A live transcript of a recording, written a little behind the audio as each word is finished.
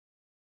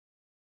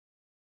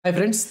Hi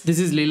friends, this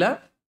is Leela.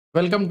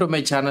 Welcome to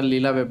my channel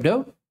Leela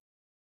WebDev.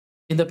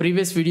 In the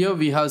previous video,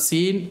 we have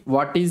seen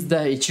what is the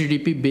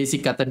HTTP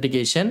basic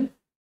authentication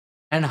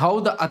and how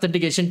the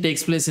authentication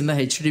takes place in the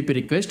HTTP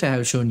request I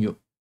have shown you.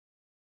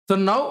 So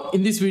now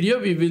in this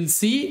video, we will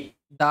see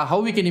how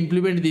we can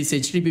implement this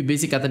HTTP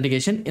basic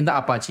authentication in the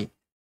Apache.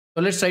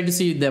 So let's try to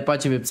see the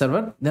Apache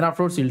Webserver. Then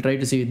afterwards, we'll try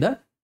to see the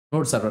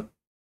node server.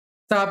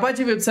 So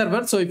Apache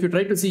Webserver. So if you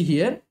try to see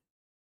here,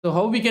 so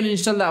how we can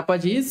install the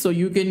Apache is, so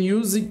you can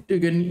use it,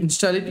 you can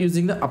install it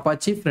using the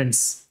Apache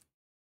Friends.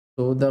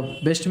 So the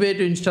best way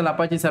to install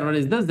Apache server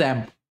is the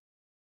XAMPP.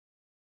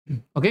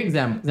 Okay,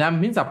 XAMPP. XAMPP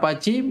means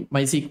Apache,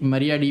 MySQL,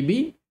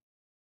 MariaDB,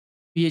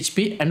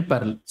 PHP and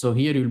Perl. So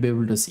here you will be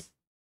able to see.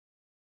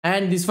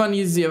 And this one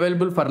is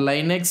available for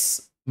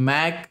Linux,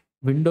 Mac,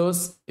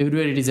 Windows,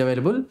 everywhere it is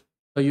available.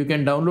 So you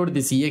can download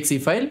this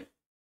exe file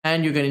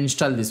and you can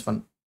install this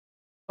one.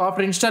 So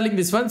after installing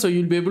this one, so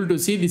you'll be able to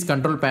see this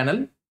control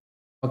panel.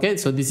 Okay,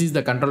 so this is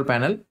the control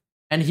panel,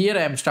 and here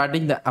I am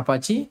starting the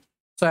Apache.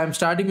 So I am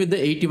starting with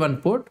the 81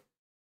 port.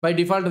 By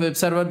default web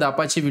server, the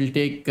Apache will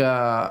take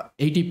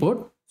 80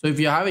 port. So if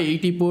you have a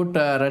 80 port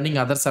running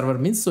other server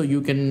means, so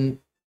you can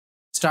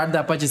start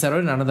the Apache server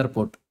in another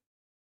port.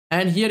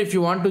 And here if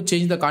you want to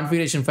change the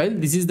configuration file,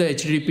 this is the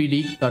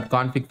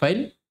httpd.config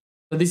file.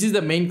 So this is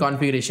the main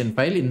configuration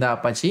file in the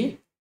Apache,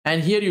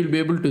 and here you will be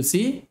able to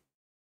see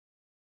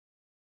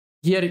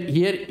here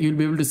you will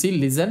be able to see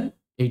listen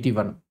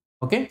 81.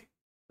 Okay.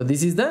 So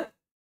this is the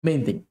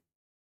main thing.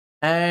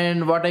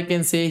 And what I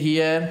can say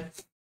here,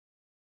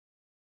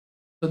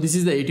 so this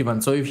is the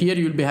 81. So if here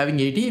you will be having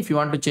 80, if you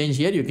want to change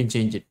here, you can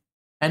change it.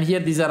 And here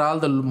these are all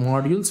the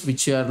modules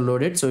which are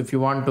loaded. So if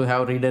you want to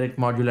have redirect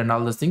module and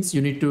all those things,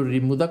 you need to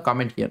remove the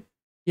comment here.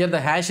 Here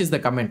the hash is the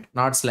comment,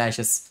 not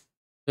slashes.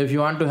 So if you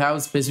want to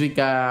have specific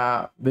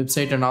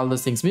website and all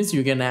those things means,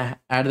 you can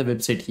add the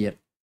website here.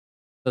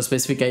 So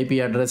specific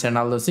IP address and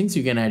all those things,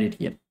 you can add it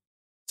here.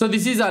 So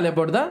this is all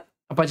about the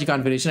Apache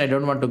configuration. I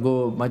don't want to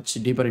go much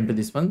deeper into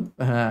this one.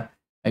 I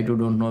don't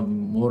know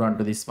more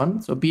onto this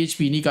one. So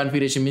PHP any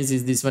configuration means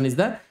this one is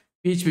the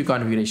PHP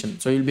configuration.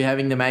 So you'll be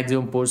having the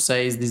maximum port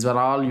size. These are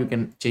all you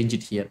can change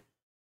it here.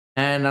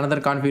 And another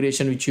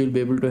configuration which you'll be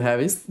able to have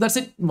is that's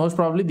it. Most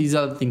probably these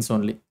are the things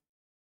only.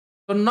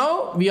 So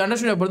now we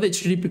understood about the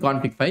HTTP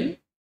config file.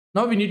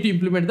 Now we need to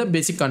implement the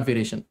basic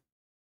configuration.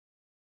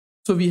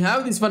 So we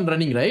have this one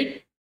running,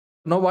 right?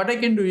 Now what I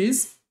can do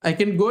is I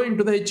can go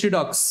into the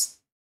htaccess.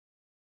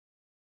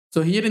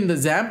 So here in the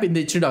XAMPP in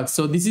the htaccess,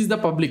 so this is the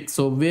public.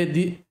 So where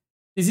this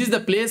is the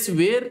place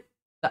where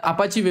the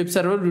Apache web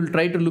server will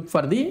try to look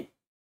for the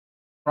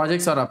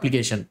projects or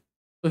application.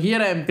 So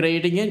here I am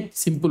creating a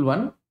simple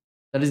one.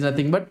 That is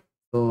nothing but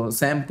so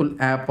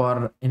sample app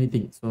or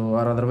anything. So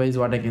or otherwise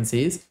what I can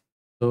say is,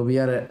 so we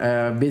are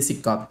a basic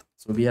auth.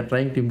 So we are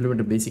trying to implement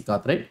a basic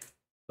auth, right?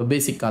 So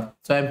basic auth.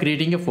 So I am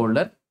creating a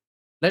folder.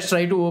 Let's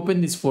try to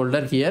open this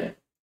folder here.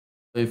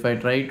 So if I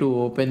try to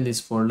open this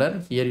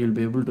folder here, you'll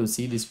be able to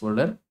see this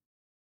folder.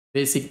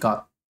 Basic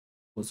auth.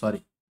 Oh,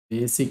 sorry.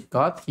 Basic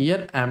auth.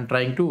 Here I am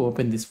trying to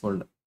open this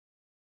folder.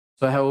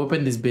 So I have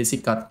opened this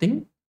basic auth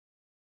thing.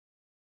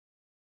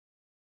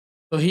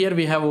 So here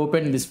we have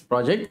opened this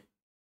project.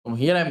 From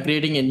here I am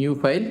creating a new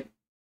file,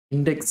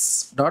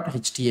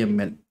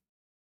 index.html.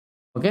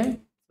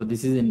 Okay. So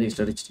this is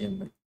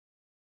index.html.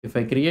 If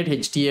I create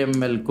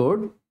HTML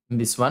code in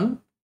this one,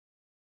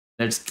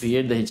 let's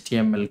create the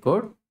HTML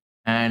code.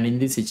 And in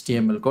this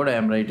HTML code, I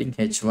am writing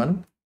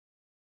h1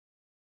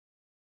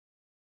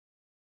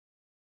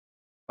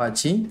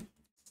 Apache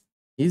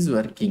is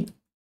working.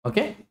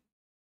 Okay.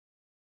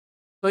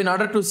 So in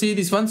order to see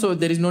this one, so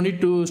there is no need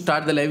to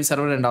start the live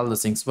server and all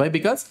those things. Why?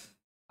 Because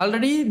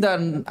already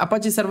the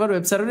Apache server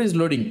web server is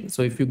loading.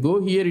 So if you go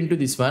here into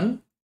this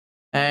one,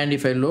 and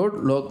if I load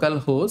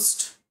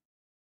localhost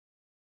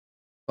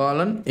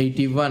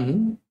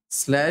 :81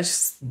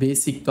 /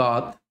 basic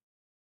auth,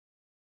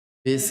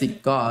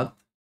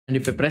 and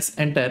if I press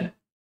enter,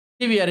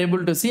 we are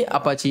able to see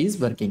Apache is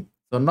working.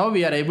 So now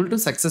we are able to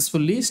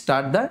successfully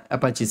start the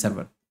Apache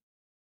server.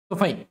 So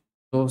fine.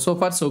 So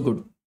far so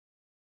good.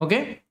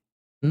 Okay.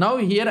 Now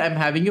here I am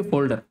having a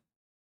folder.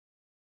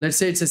 Let's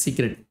say it's a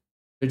secret.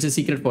 It's a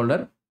secret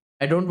folder.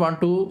 I don't want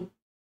to.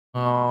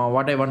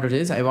 What I want to do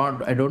is I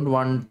don't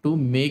want to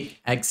make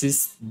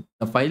access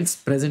the files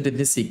present in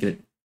this secret.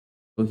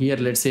 So here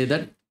let's say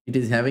that it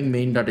is having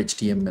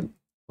main.html.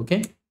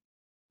 Okay.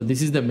 So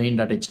this is the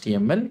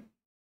main.html,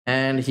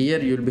 and here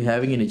you will be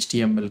having an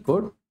HTML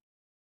code.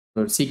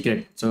 So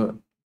secret. So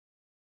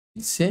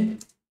it's a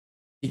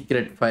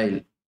secret file.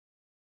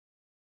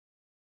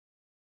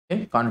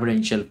 Okay,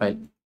 confidential file.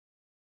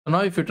 So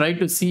now if you try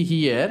to see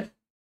here,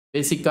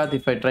 basic auth,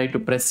 if I try to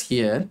press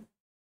here,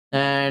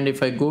 and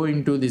if I go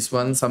into this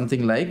one,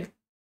 something like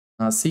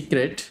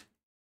secret,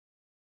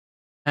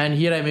 and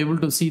here I'm able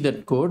to see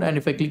that code, and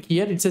if I click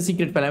here, it's a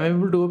secret file. I'm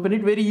able to open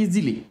it very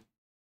easily.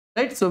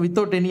 Right? So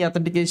without any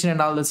authentication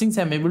and all those things,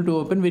 I'm able to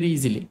open very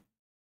easily.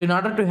 In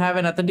order to have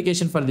an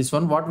authentication for this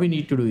one, what we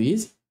need to do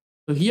is,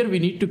 so here we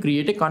need to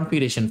create a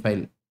configuration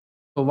file.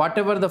 So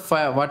whatever the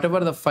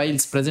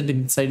files present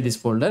inside this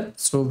folder,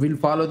 so we'll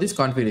follow this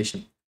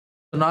configuration.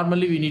 So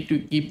normally we need to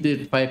keep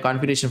the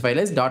configuration file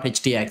as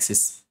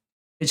 .htaccess.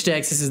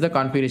 htaccess is the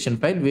configuration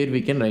file where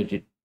we can write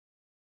it.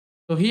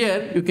 So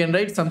here you can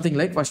write something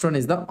like, first one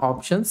is the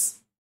options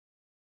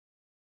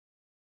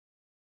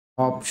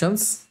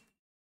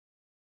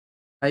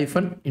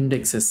hyphen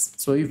indexes.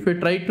 So if you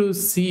try to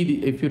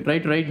see if you try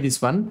to write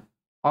this one,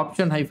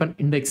 option hyphen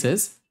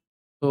indexes,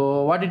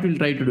 so what it will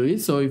try to do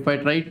is, so if I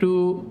try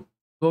to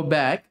go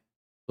back,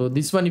 so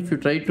this one, if you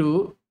try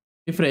to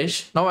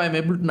refresh, now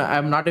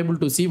I'm not able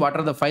to see what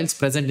are the files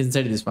present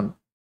inside this one.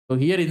 So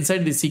here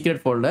inside the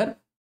secret folder,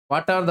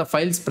 what are the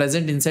files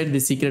present inside the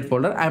secret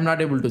folder, I'm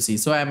not able to see.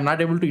 So I'm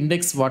not able to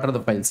index what are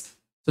the files.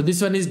 So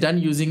this one is done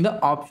using the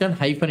option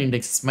hyphen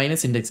indexes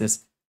minus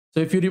indexes.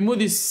 So if you remove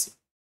this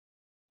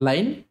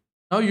line,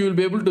 now you will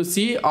be able to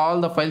see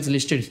all the files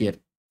listed here.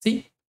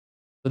 See,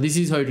 so this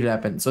is how it will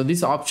happen. So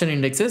this option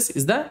indexes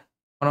is the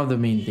one of the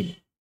main thing.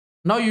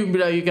 Now you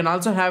can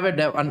also have a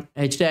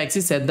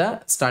htaccess at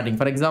the starting.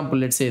 For example,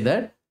 let's say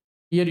that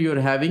here you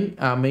are having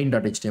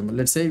main.html.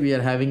 Let's say we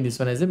are having this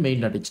one as a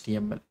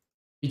main.html,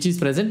 which is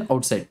present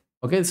outside.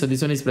 Okay, so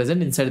this one is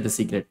present inside the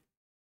secret.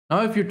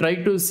 Now if you try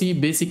to see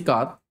basic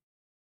auth,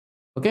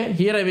 okay,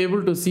 here I'm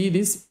able to see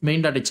this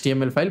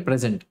main.html file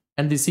present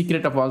and the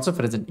secret of also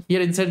present.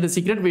 Here inside the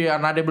secret we are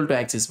not able to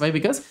access. Why?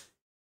 Because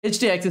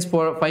htaccess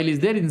file is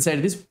there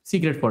inside this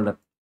secret folder.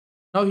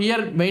 Now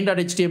here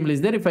main.html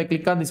is there. If I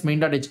click on this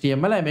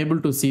main.html, I'm able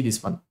to see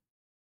this one.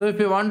 So if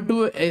you want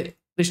to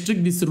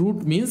restrict this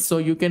root means, so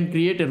you can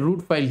create a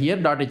root file here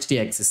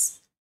 .htaccess.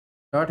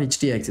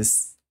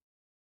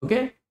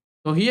 Okay,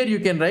 so here you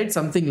can write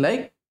something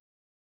like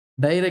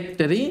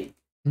directory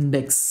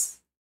index.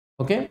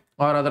 Okay,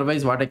 or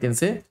otherwise what I can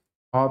say,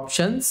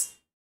 options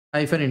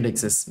hyphen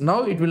indexes.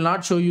 Now it will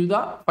not show you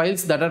the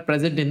files that are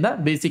present in the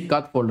basic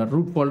auth folder,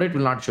 root folder. It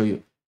will not show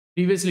you.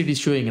 Previously it is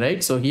showing,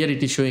 right? So here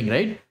it is showing,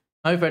 right?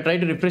 Now if I try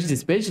to refresh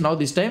this page, now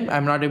this time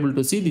I'm not able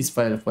to see these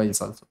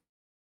files also.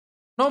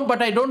 No, but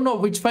I don't know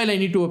which file I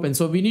need to open.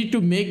 So we need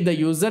to make the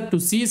user to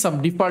see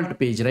some default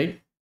page,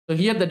 right? So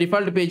here the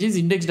default page is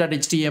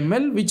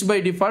index.html, which by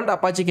default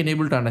Apache can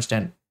able to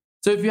understand.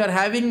 So if you are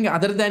having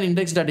other than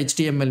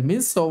index.html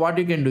means, so what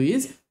you can do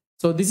is,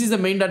 so this is the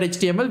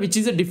main.html, which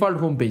is a default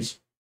home page.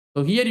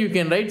 So here you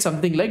can write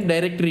something like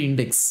directory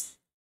index,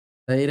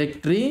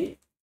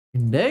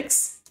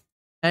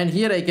 and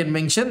here I can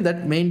mention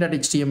that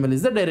main.html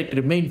is the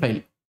directory main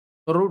file,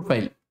 so root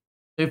file.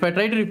 So if I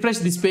try to refresh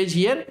this page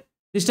here,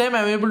 this time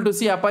I'm able to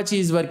see Apache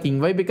is working.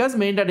 Why? Because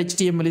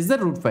main.html is the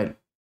root file.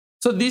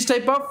 So these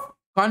type of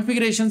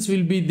configurations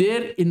will be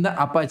there in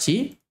the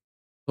Apache.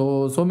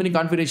 So many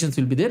configurations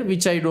will be there,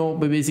 which I know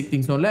by basic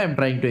things only I'm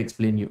trying to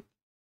explain you.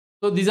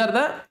 So these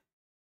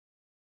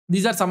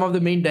are some of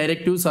the main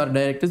directives or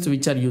directives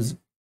which are used.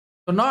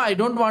 So now I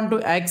don't want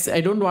to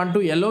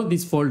allow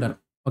this folder.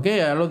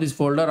 Okay, allow this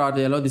folder or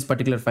allow this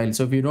particular file.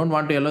 So if you don't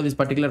want to allow this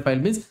particular file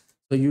means,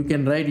 so you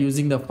can write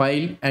using the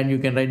file and you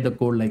can write the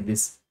code like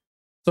this.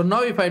 So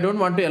now if I don't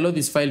want to allow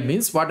this file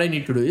means, what I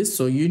need to do is,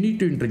 so you need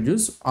to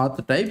introduce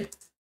auth type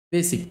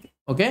basic.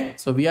 Okay,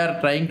 so we are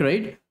trying to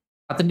write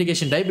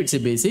authentication type, it's a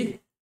basic,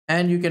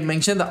 and you can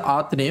mention the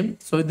auth name.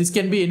 So this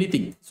can be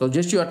anything. So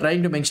just you are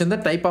trying to mention the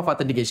type of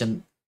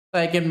authentication. So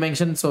I can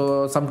mention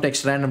some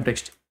text, random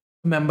text,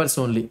 members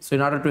only. So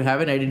in order to have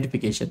an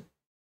identification,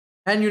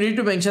 and you need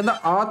to mention the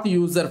auth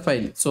user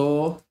file.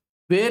 So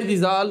where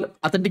these all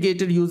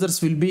authenticated users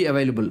will be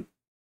available.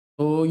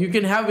 So you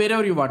can have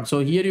wherever you want. So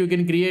here you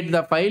can create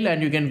the file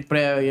and you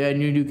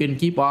can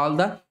keep all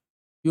the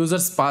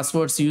users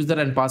passwords, user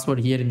and password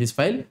here in this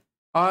file.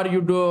 Or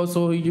you do,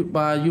 so you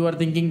are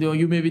thinking,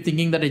 you may be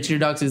thinking that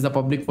htdocs is the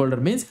public folder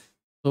means,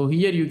 so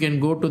here you can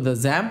go to the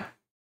XAMPP,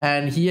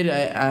 and here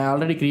I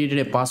already created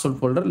a password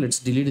folder. Let's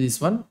delete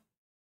this one,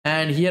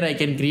 and here I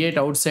can create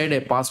outside a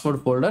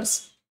password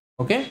folders.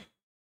 Okay,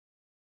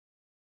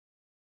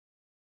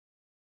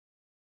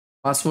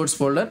 passwords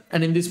folder,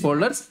 and in these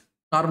folders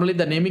normally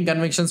the naming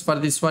conventions for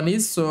this one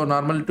is, so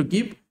normal to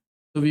keep,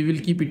 so we will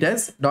keep it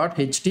as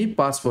 .ht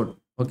password.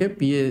 Okay,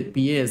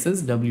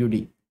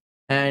 passwd,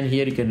 and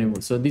here you can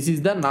remove. So this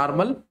is the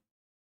normal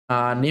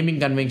naming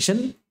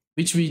convention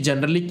which we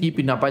generally keep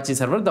in Apache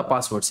server, the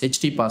passwords,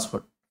 ht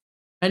password,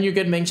 and you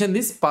can mention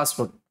this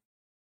password,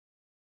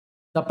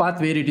 the path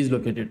where it is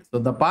located. So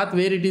the path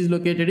where it is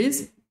located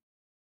is,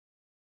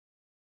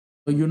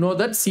 so you know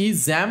that C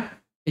XAMPP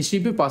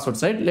HTTP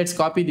passwords, right? Let's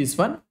copy this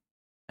one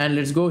and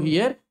let's go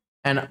here,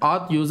 and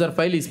auth user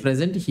file is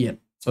present here.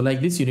 So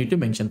like this you need to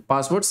mention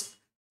passwords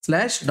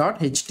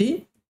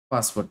 /.ht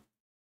password.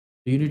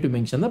 You need to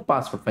mention the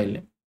password file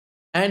name,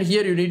 and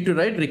here you need to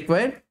write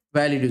required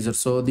valid user.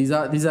 So these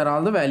are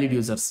all the valid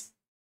users.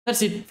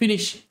 That's it,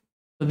 finish.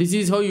 So this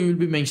is how you will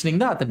be mentioning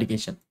the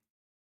authentication.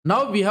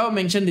 Now we have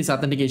mentioned this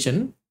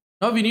authentication.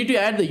 Now we need to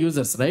add the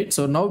users, right?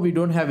 So now we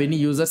don't have any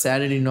users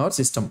added in our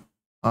system.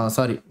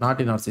 Sorry,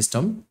 not in our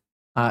system,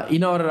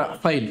 in our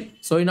file.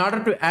 So in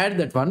order to add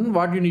that one,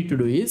 what you need to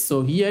do is,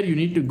 so here you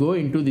need to go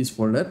into this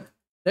folder.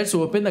 Let's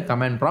open the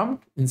command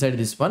prompt inside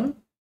this one.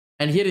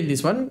 And here in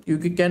this one, you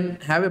can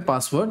have a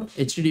password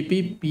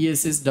http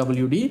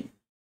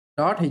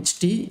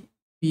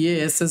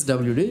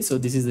psswd.htpasswd. So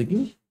this is the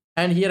key.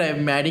 And here I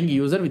am adding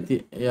user with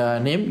the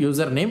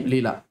username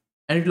Leela.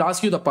 And it will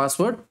ask you the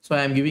password. So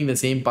I am giving the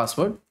same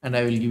password and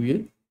I will give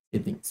you the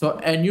thing. So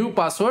a new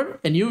password,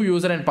 a new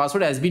user and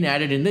password has been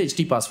added in the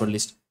HT password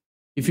list.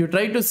 If you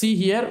try to see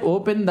here,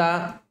 open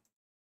the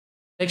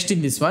text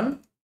in this one.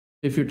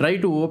 If you try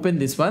to open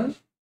this one,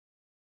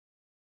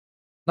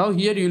 now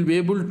here you will be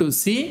able to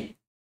see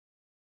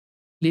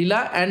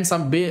Leela and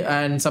some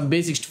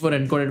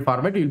base64 encoded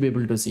format. You will be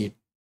able to see it.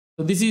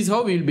 So this is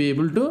how we will be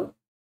able to.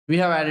 We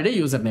have added a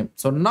username.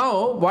 So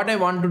now what I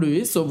want to do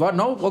is,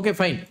 okay,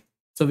 fine.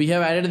 So we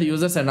have added the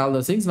users and all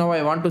those things. Now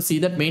I want to see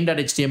that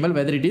main.html,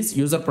 whether it is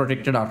user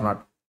protected or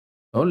not.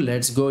 So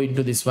let's go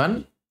into this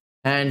one.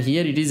 And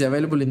here it is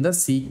available in the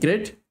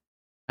secret.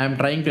 I am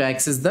trying to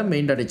access the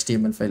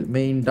main.html file,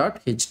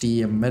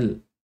 main.html.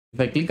 If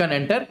I click on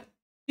enter,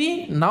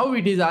 see, now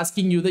it is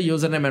asking you the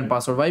username and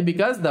password. Why?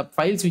 Because the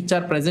files which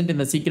are present in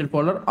the secret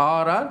folder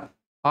all are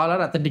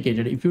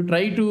authenticated. If you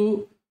try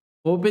to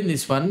open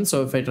this one,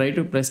 so if I try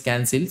to press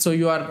cancel, so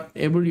you are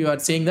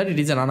saying that it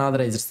is an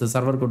unauthorized, the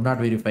server could not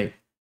verify.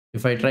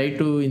 If I try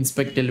to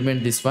inspect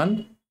element this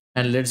one,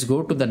 and let's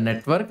go to the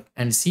network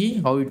and see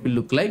how it will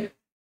look like.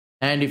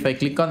 And if I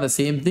click on the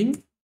same thing,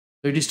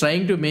 so it is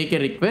trying to make a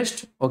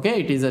request. Okay,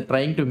 it is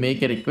trying to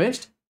make a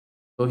request.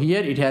 So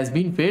here it has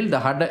been failed. The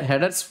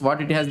headers,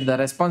 the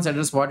response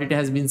address, what it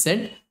has been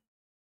sent.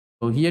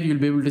 So here you'll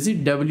be able to see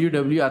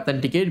www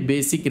authenticate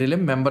basic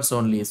realm members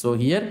only. So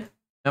here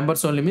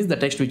members only means the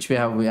text which we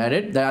have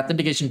added. The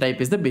authentication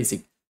type is the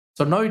basic.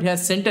 So now it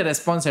has sent a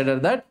response header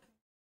that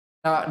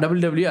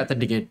www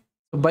authenticate.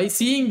 So by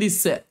seeing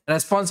this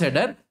response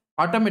header,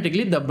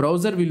 automatically the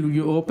browser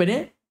will open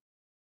a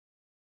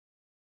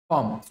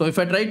form. So if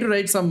I try to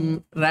write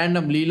some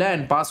random Leela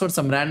and password,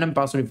 some random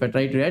password, if I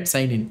try to write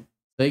sign in.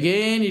 So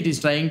again, it is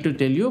trying to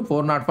tell you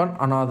 401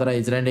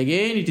 unauthorized, and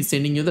again it is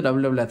sending you the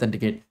www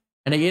authenticate,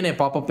 and again a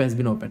pop-up has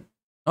been opened.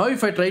 Now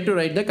if I try to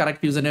write the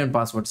correct username and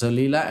password, so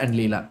Leela and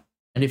Leela,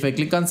 and if I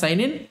click on sign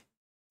in,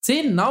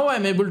 see, now I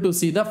am able to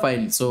see the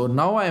file. So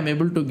now I am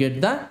able to get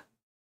the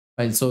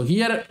file. So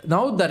here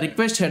now the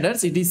request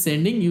headers it is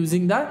sending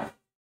using the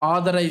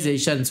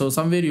authorization. So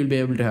somewhere you'll be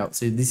able to have.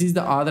 So this is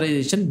the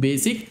authorization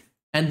basic,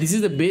 and this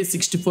is the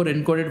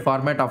base64 encoded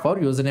format of our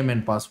username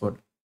and password.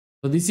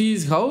 So this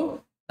is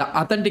how the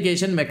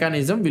authentication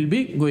mechanism will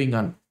be going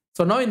on.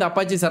 So now in the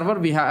Apache server,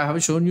 I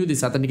have shown you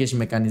this authentication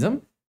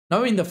mechanism.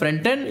 Now in the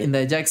front end, in the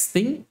Ajax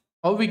thing,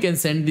 how we can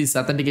send this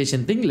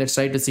authentication thing, let's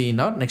try to see in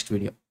our next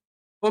video.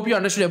 Hope you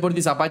understood about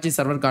this Apache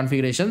server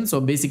configuration. So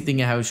basic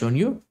thing I have shown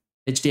you,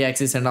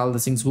 htaccess and all the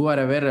things. Who are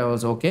aware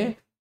was okay.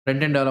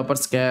 Front end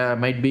developers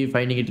might be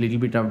finding it a little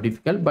bit of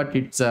difficult, but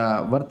it's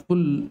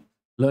worthful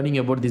learning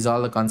about these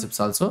all the concepts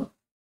also.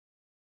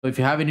 So if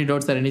you have any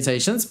doubts or any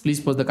suggestions, please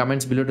post the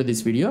comments below to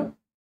this video.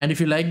 And if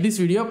you like this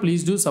video,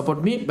 please do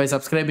support me by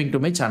subscribing to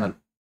my channel.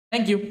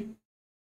 Thank you.